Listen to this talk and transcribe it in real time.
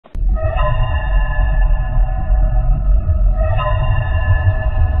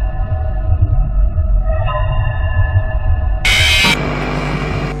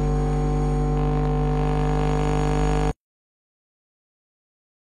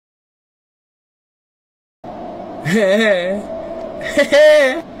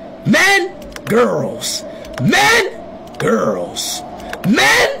Men, girls. Men, girls.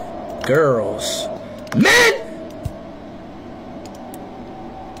 Men, girls. Men.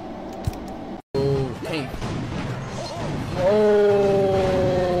 Okay.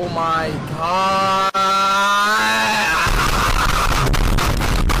 Oh my God.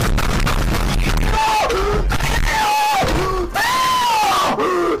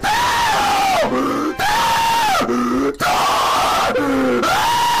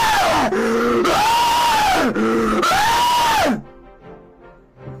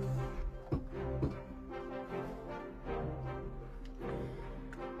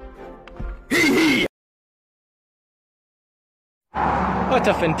 What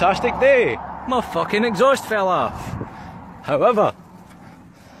a fantastic day! My fucking exhaust fell off. However,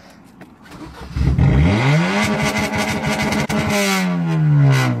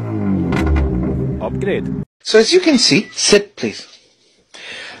 upgrade. So as you can see, sit please.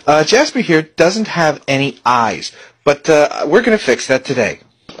 Jasper here doesn't have any eyes, but we're gonna fix that today.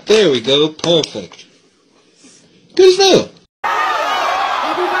 There we go, perfect. Good as new.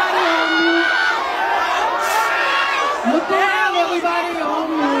 Everybody on me. Look around, everybody on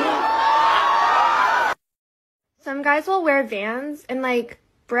me. Some guys will wear Vans and like,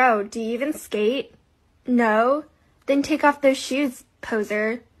 bro, do you even skate? No? Then take off those shoes,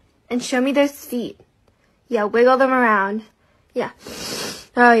 poser, and show me those feet. Yeah, wiggle them around. Yeah.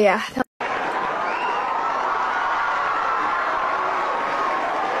 Oh yeah.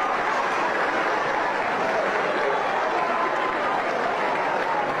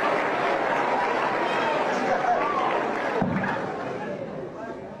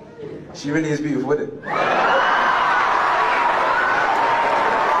 She really is beautiful, with it.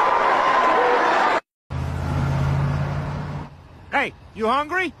 Hey, you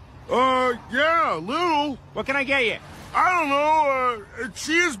hungry? Yeah, a little. What can I get you? I don't know, a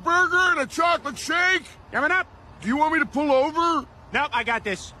cheeseburger and a chocolate shake? Coming up? Do you want me to pull over? Nope, I got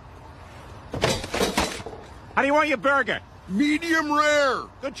this. How do you want your burger? Medium rare.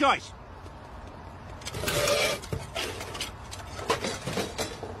 Good choice.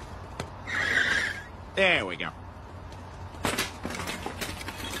 There we go.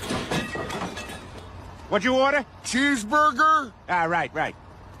 What'd you order? Cheeseburger? Ah, right.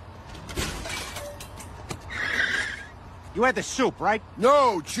 You had the soup, right?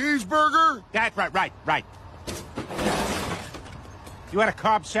 No, cheeseburger? That's right. You had a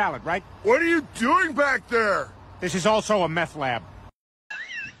Cobb salad, right? What are you doing back there? This is also a meth lab.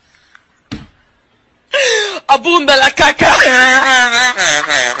 Abunda la caca.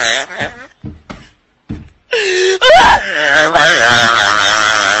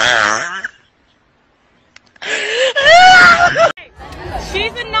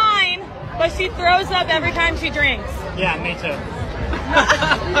 She's a 9, but she throws up every time she drinks. Yeah, me too.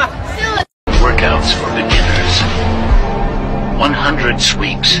 Workouts for beginners. 100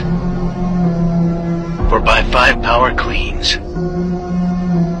 sweeps. 4x5 power cleans.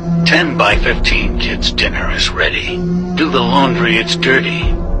 10x15 kids' dinner is ready. Do the laundry, it's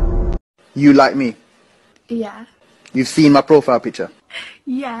dirty. You like me? Yeah. You've seen my profile picture?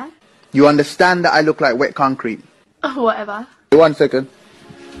 Yeah. You understand that I look like wet concrete? Whatever. 1 second.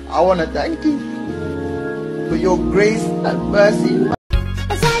 I want to thank you for your grace and mercy.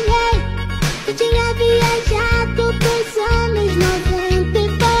 Eu sonhei que tinha viajado pros anos 90 e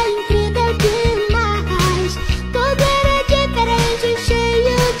foi incrível demais. Tudo era diferente,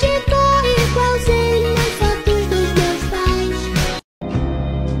 cheio de cor, igualzinho nas fotos dos meus pais.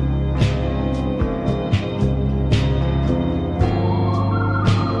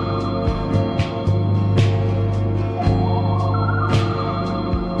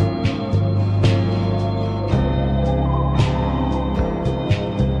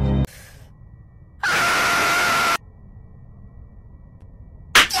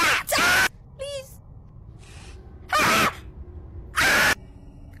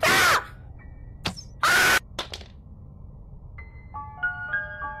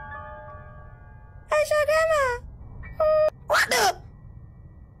 What the?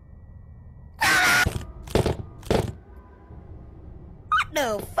 What the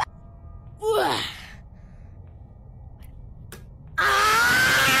fuck?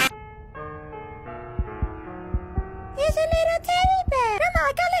 Here's a little teddy bear. Grandma,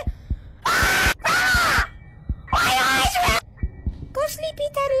 I got it. Why are your eyes red? Go sleepy,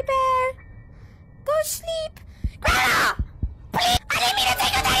 teddy bear. Go sleep. Grandma, please. I didn't mean to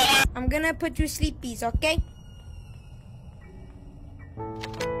take your teddy bear. I'm gonna put you sleepies, okay?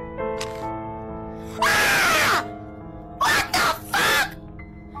 What the fuck?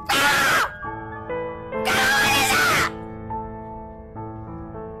 Grandma! Grandma, what is that?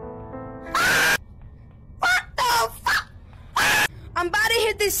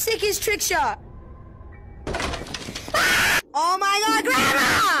 trick shot. Oh my God,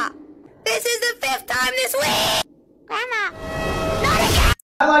 Grandma! This is the 5th time this week! Grandma!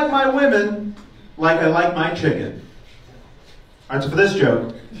 I like my women like I like my chicken. Alright, so for this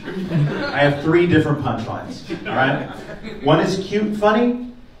joke, I have 3 different punchlines. Alright? One is cute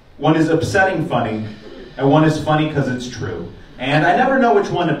funny, one is upsetting funny, and one is funny because it's true. And I never know which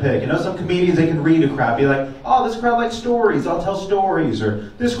one to pick. You know, some comedians, they can read a crowd, be like, oh, this crowd likes stories, I'll tell stories.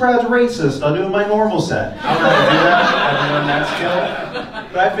 Or, this crowd's racist, I'll do my normal set. I don't know how to do that, I haven't learned that skill.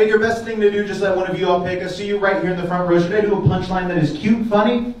 But I figure best thing to do, just let one of you all pick. I see you right here in the front row. Should I do a punchline that is cute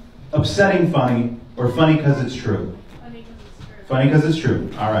funny, upsetting funny, or funny because it's true? Funny because it's true.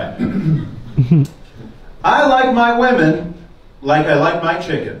 All right. I like my women like I like my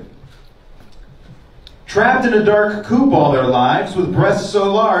chicken. Trapped in a dark coop all their lives with breasts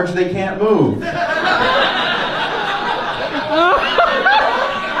so large they can't move.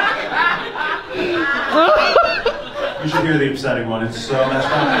 You should hear the upsetting one. It's so messed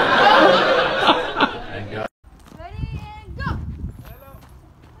up. Thank God. Ready and go.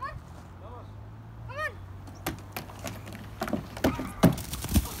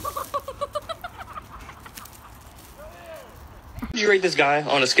 Would you rate this guy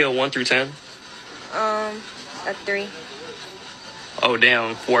on a scale of 1 through 10? A 3. Oh,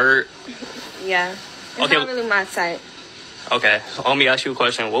 damn. Word. Yeah. It's Okay. not really my type. Okay. Let me ask you a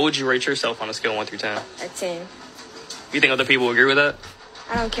question. What would you rate yourself on a scale of 1 through 10? A 10. You think other people agree with that?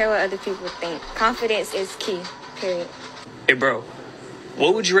 I don't care what other people think. Confidence is key. Period. Hey, bro.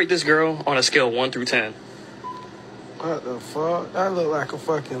 What would you rate this girl on a scale of 1 through 10? What the fuck? That look like a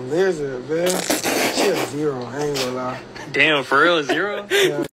fucking lizard, man. She a 0, I ain't gonna lie. Damn, for real? A 0?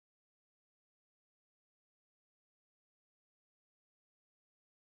 Yeah.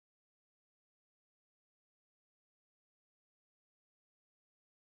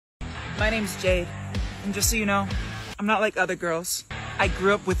 My name's Jade, and just so you know, I'm not like other girls. I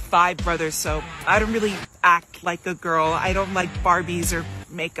grew up with 5 brothers, so I don't really act like a girl. I don't like Barbies or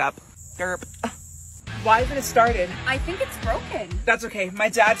makeup. Derp. Why haven't it started? I think it's broken. That's okay. My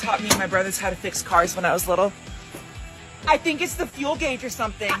dad taught me and my brothers how to fix cars when I was little. I think it's the fuel gauge or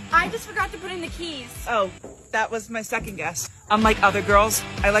something. I just forgot to put in the keys. Oh, that was my second guess. Unlike other girls,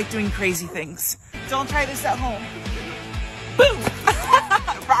 I like doing crazy things. Don't try this at home. Boom!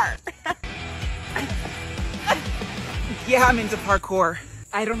 Rawr. Yeah, I'm into parkour.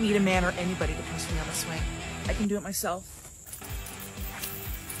 I don't need a man or anybody to push me on the swing. I can do it myself.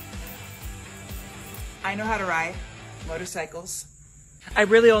 I know how to ride motorcycles. I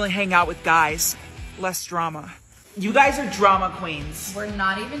really only hang out with guys. Less drama. You guys are drama queens. We're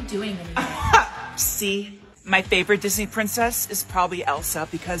not even doing anything. See? My favorite Disney princess is probably Elsa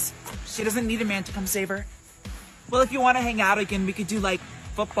because she doesn't need a man to come save her. Well, if you want to hang out again, we could do like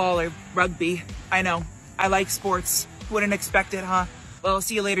football or rugby. I know. I like sports. Wouldn't expect it, huh? Well,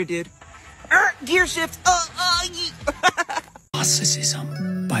 see you later, dude. Gear shift.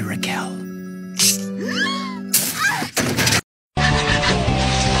 Narcissism by Raquel.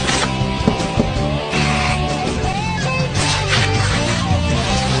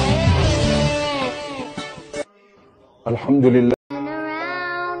 Alhamdulillah.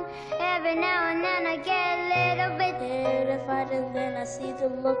 Around. Every now and then I get a little bit terrified, and then I see the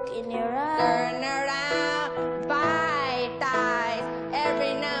look in your eyes. Turn around, bite eyes.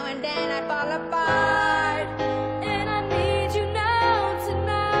 Every now and then I fall apart. And I need you now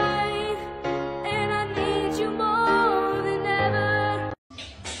tonight, and I need you more than ever.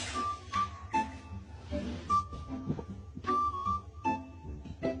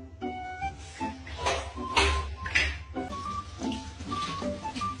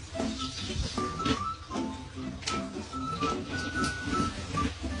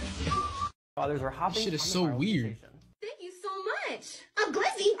 Fathers were hopping. Shit is so weird. Thank you so much. A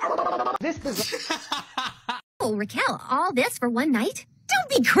glizzy. This is. Oh, Raquel, all this for one night? Don't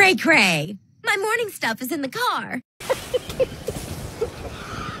be cray-cray. My morning stuff is in the car.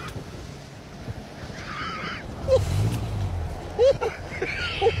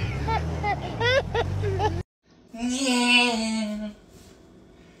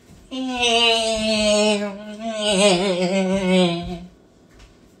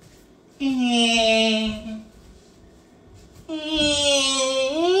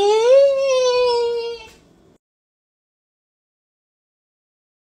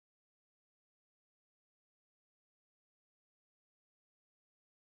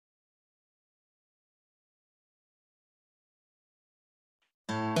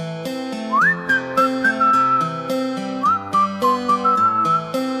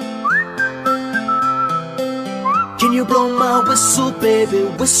 my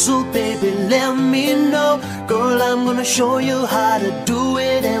whistle, baby, let me know. Girl, I'm gonna show you how to do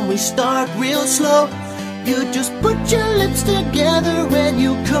it, and we start real slow. You just put your lips together and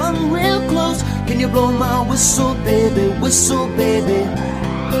you come real close. Can you blow my whistle, baby,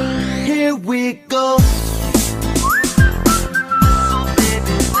 here we go.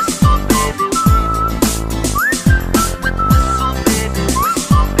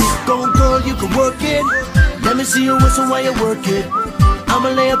 Go girl, you can work it. Let me see you whistle while you work it. I'ma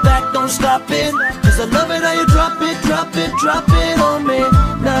lay it back, don't stop it, 'cause I love it how you drop it, drop it, drop it on me.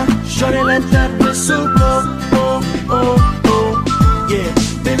 Now, shorty, let that whistle go, oh, oh, oh. Yeah,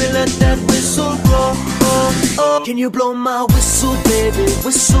 baby, let that whistle go, oh, oh. Can you blow my whistle, baby,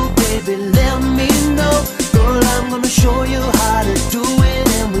 let me know. Girl, I'm gonna show you how to do it,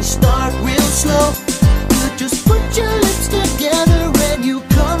 and we start real slow. You just put your lips together and you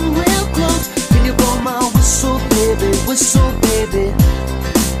come real close. Can you blow my whistle, baby,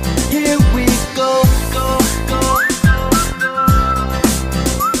 here we go, go, go.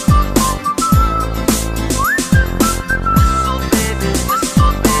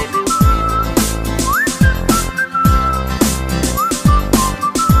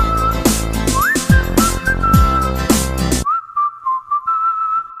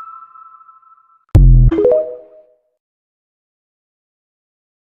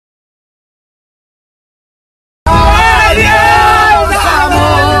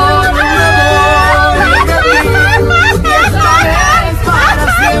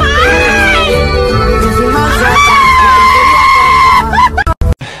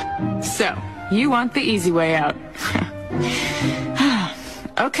 You want the easy way out.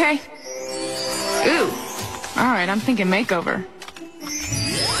 Okay. Ooh. Alright, I'm thinking makeover.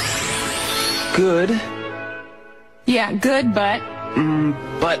 Good. Yeah, good, but...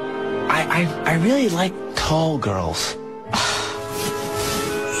 But I really like tall girls.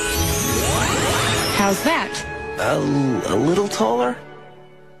 How's that? A little taller?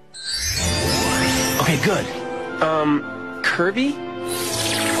 Okay, good. Curvy?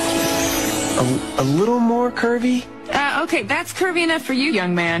 A little more curvy? Okay, that's curvy enough for you,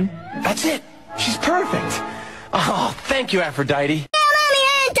 young man. That's it. She's perfect. Oh, thank you, Aphrodite.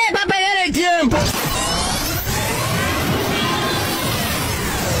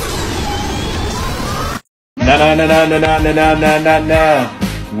 No.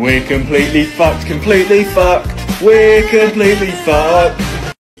 We're completely fucked, We're completely fucked.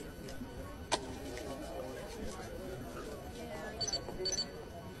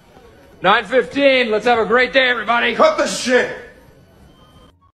 $9:15, let's have a great day, everybody. Cut the shit!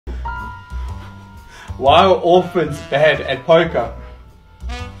 Why are orphans bad at poker?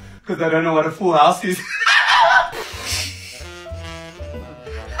 Because they don't know what a full house is.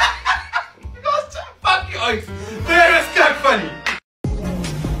 Fuck you, Oaks. That is so funny.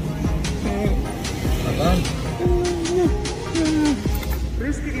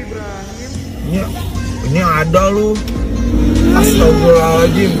 Ini ada lu.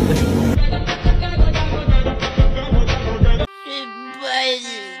 Astagfirullahaladzim.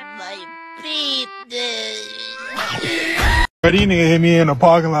 Ready, nigga, hit me in the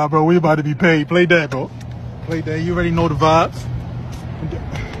parking lot, bro. We about to be paid. Play that, bro. Play that. You already know the vibes.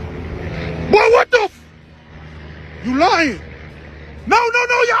 Boy, what the f? You lying? No,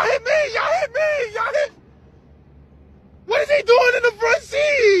 y'all hit me. Y'all hit. What is he doing in the front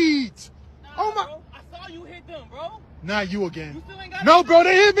seat? Oh my. I saw you hit them, bro. Not you again. You still ain't got no, bro,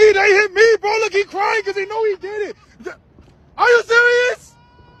 they hit me, bro. Look, he crying because he know he did it. Are you serious?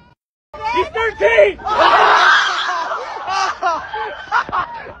 He's 13!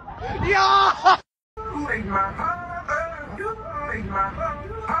 Yeah!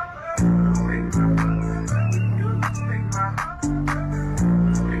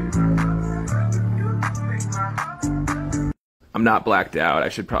 I'm not blacked out. I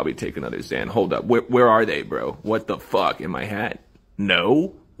should probably take another Xan. Hold up. Where are they, bro? What the fuck? In my hat?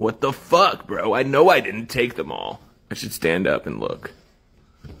 No? What the fuck, bro? I know I didn't take them all. I should stand up and look.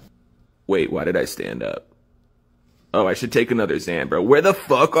 Wait, why did I stand up? Oh, I should take another Xan, bro. Where the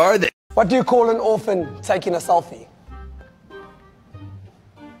fuck are they? What do you call an orphan taking a selfie?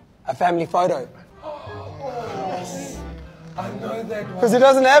 A family photo. Yes. I know that one. Because he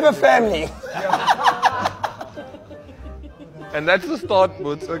doesn't have a family. And that's the start,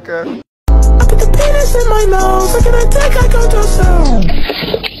 Boots, okay? I put the penis in my nose, like an attack, I go to sound.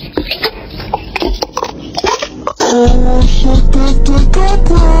 Oh, suck that dick up,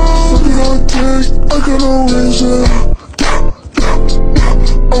 bro. Suck that dick, I got no reason.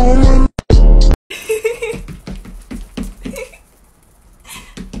 Oh, my.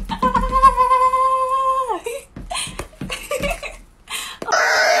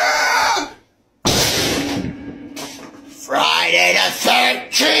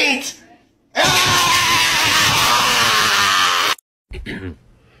 can't cheat!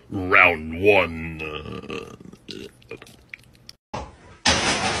 Round one.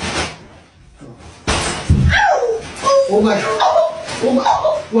 Oh my god. Oh my.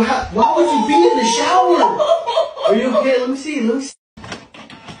 Why would you be in the shower? Are you okay? Let me see. What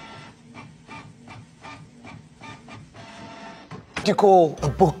do you call a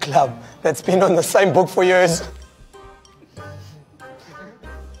book club that's been on the same book for years?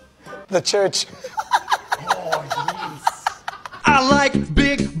 The church. I like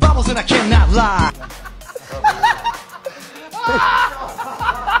big bubbles and I cannot lie.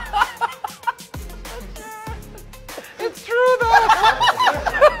 It's true though.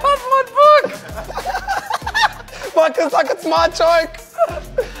 That's my book. Marcus, like it's my joke.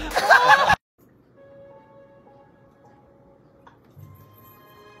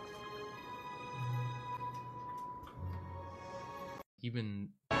 Even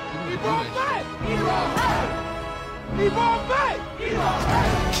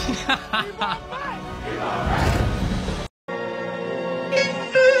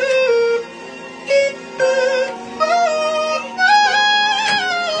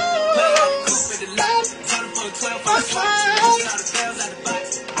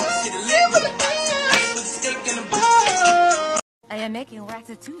I am making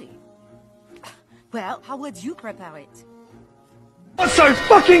ratatouille. Well, how would you prepare it? What's so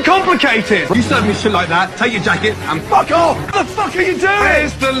fucking complicated? You serve me shit like that, take your jacket and fuck off! What the fuck are you doing?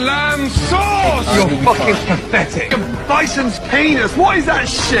 Where's the lamb sauce? You're fucking pathetic. Your bison's penis, what is that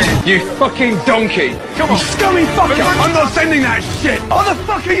shit? You fucking donkey. Come on. You scummy fucker. I'm not sending that shit. What the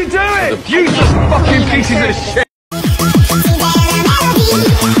fuck are you doing? Useless fucking pieces of shit.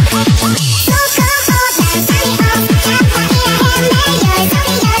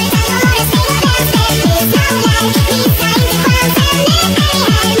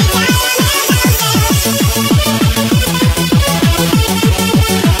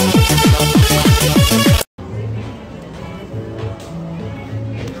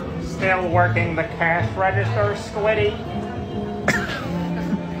 Still working the cash register, Squiddy?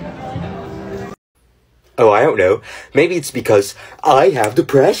 Oh, I don't know. Maybe it's because I have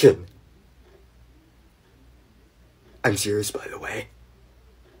depression. I'm serious, by the way.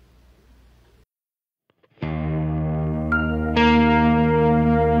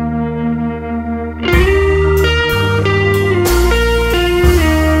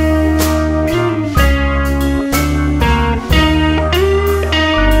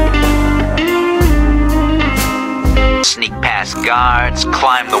 Sneak past guards,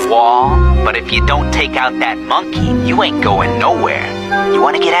 climb the wall, but if you don't take out that monkey, you ain't going nowhere. You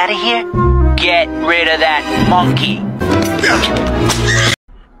want to get out of here? Get rid of that monkey.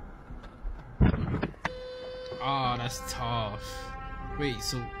 oh, that's tough. Wait,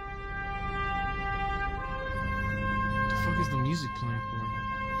 so what the fuck is the music playing for?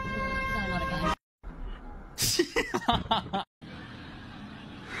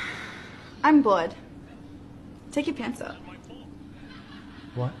 I'm bored. Take your pants off.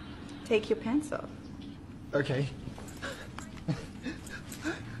 What? Take your pants off. Okay.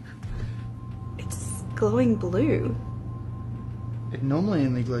 It's glowing blue. It normally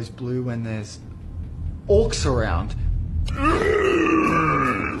only glows blue when there's orcs around.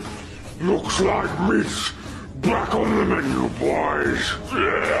 Looks like meat's back on the menu, boys.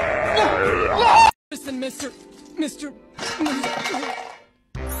 Listen, Mr.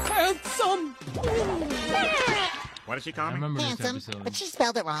 Handsome. What did she call me? I remember Handsome, this episode. but she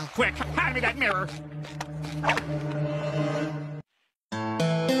spelled it wrong. Quick, hand me that mirror.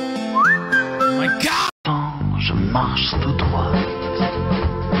 Oh my god! Je marche tout droit.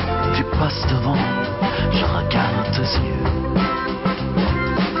 Tu passes devant, je regarde tes yeux.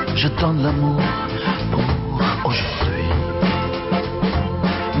 Je donne l'amour pour aujourd'hui.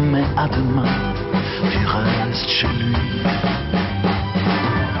 Mais à demain, tu restes chez lui.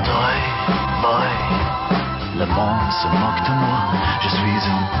 Toy, boy, le monde se moque de moi. Je suis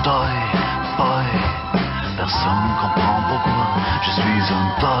un toy, boy. Personne comprend pourquoi. Je suis un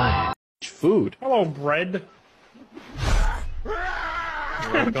toy. Food. Hello, bread.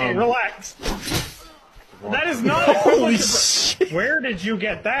 Okay, relax. That is not Holy shit. Where did you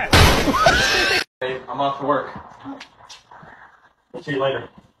get that? Hey, I'm off to work. See you later.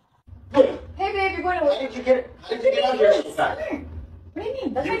 Hey babe, you're going to work. Did you get out here? What do you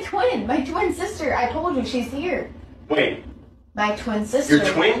mean? That's my twin sister. I told you she's here. Wait, My twin sister. your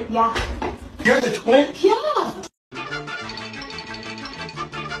twin? Yeah. You're the twin? Yeah.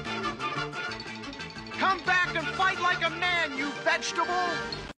 Come back and fight like a man, you vegetable!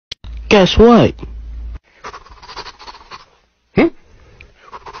 Guess what?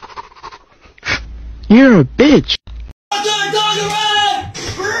 You're a bitch.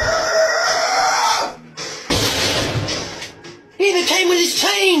 He even came with his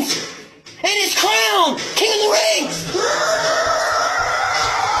chains and his crown, King of the Ring.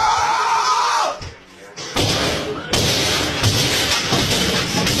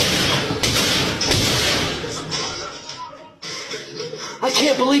 I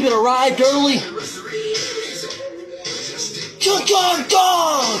can't believe it arrived early. Junkyard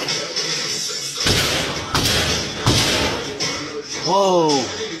Dog! Whoa.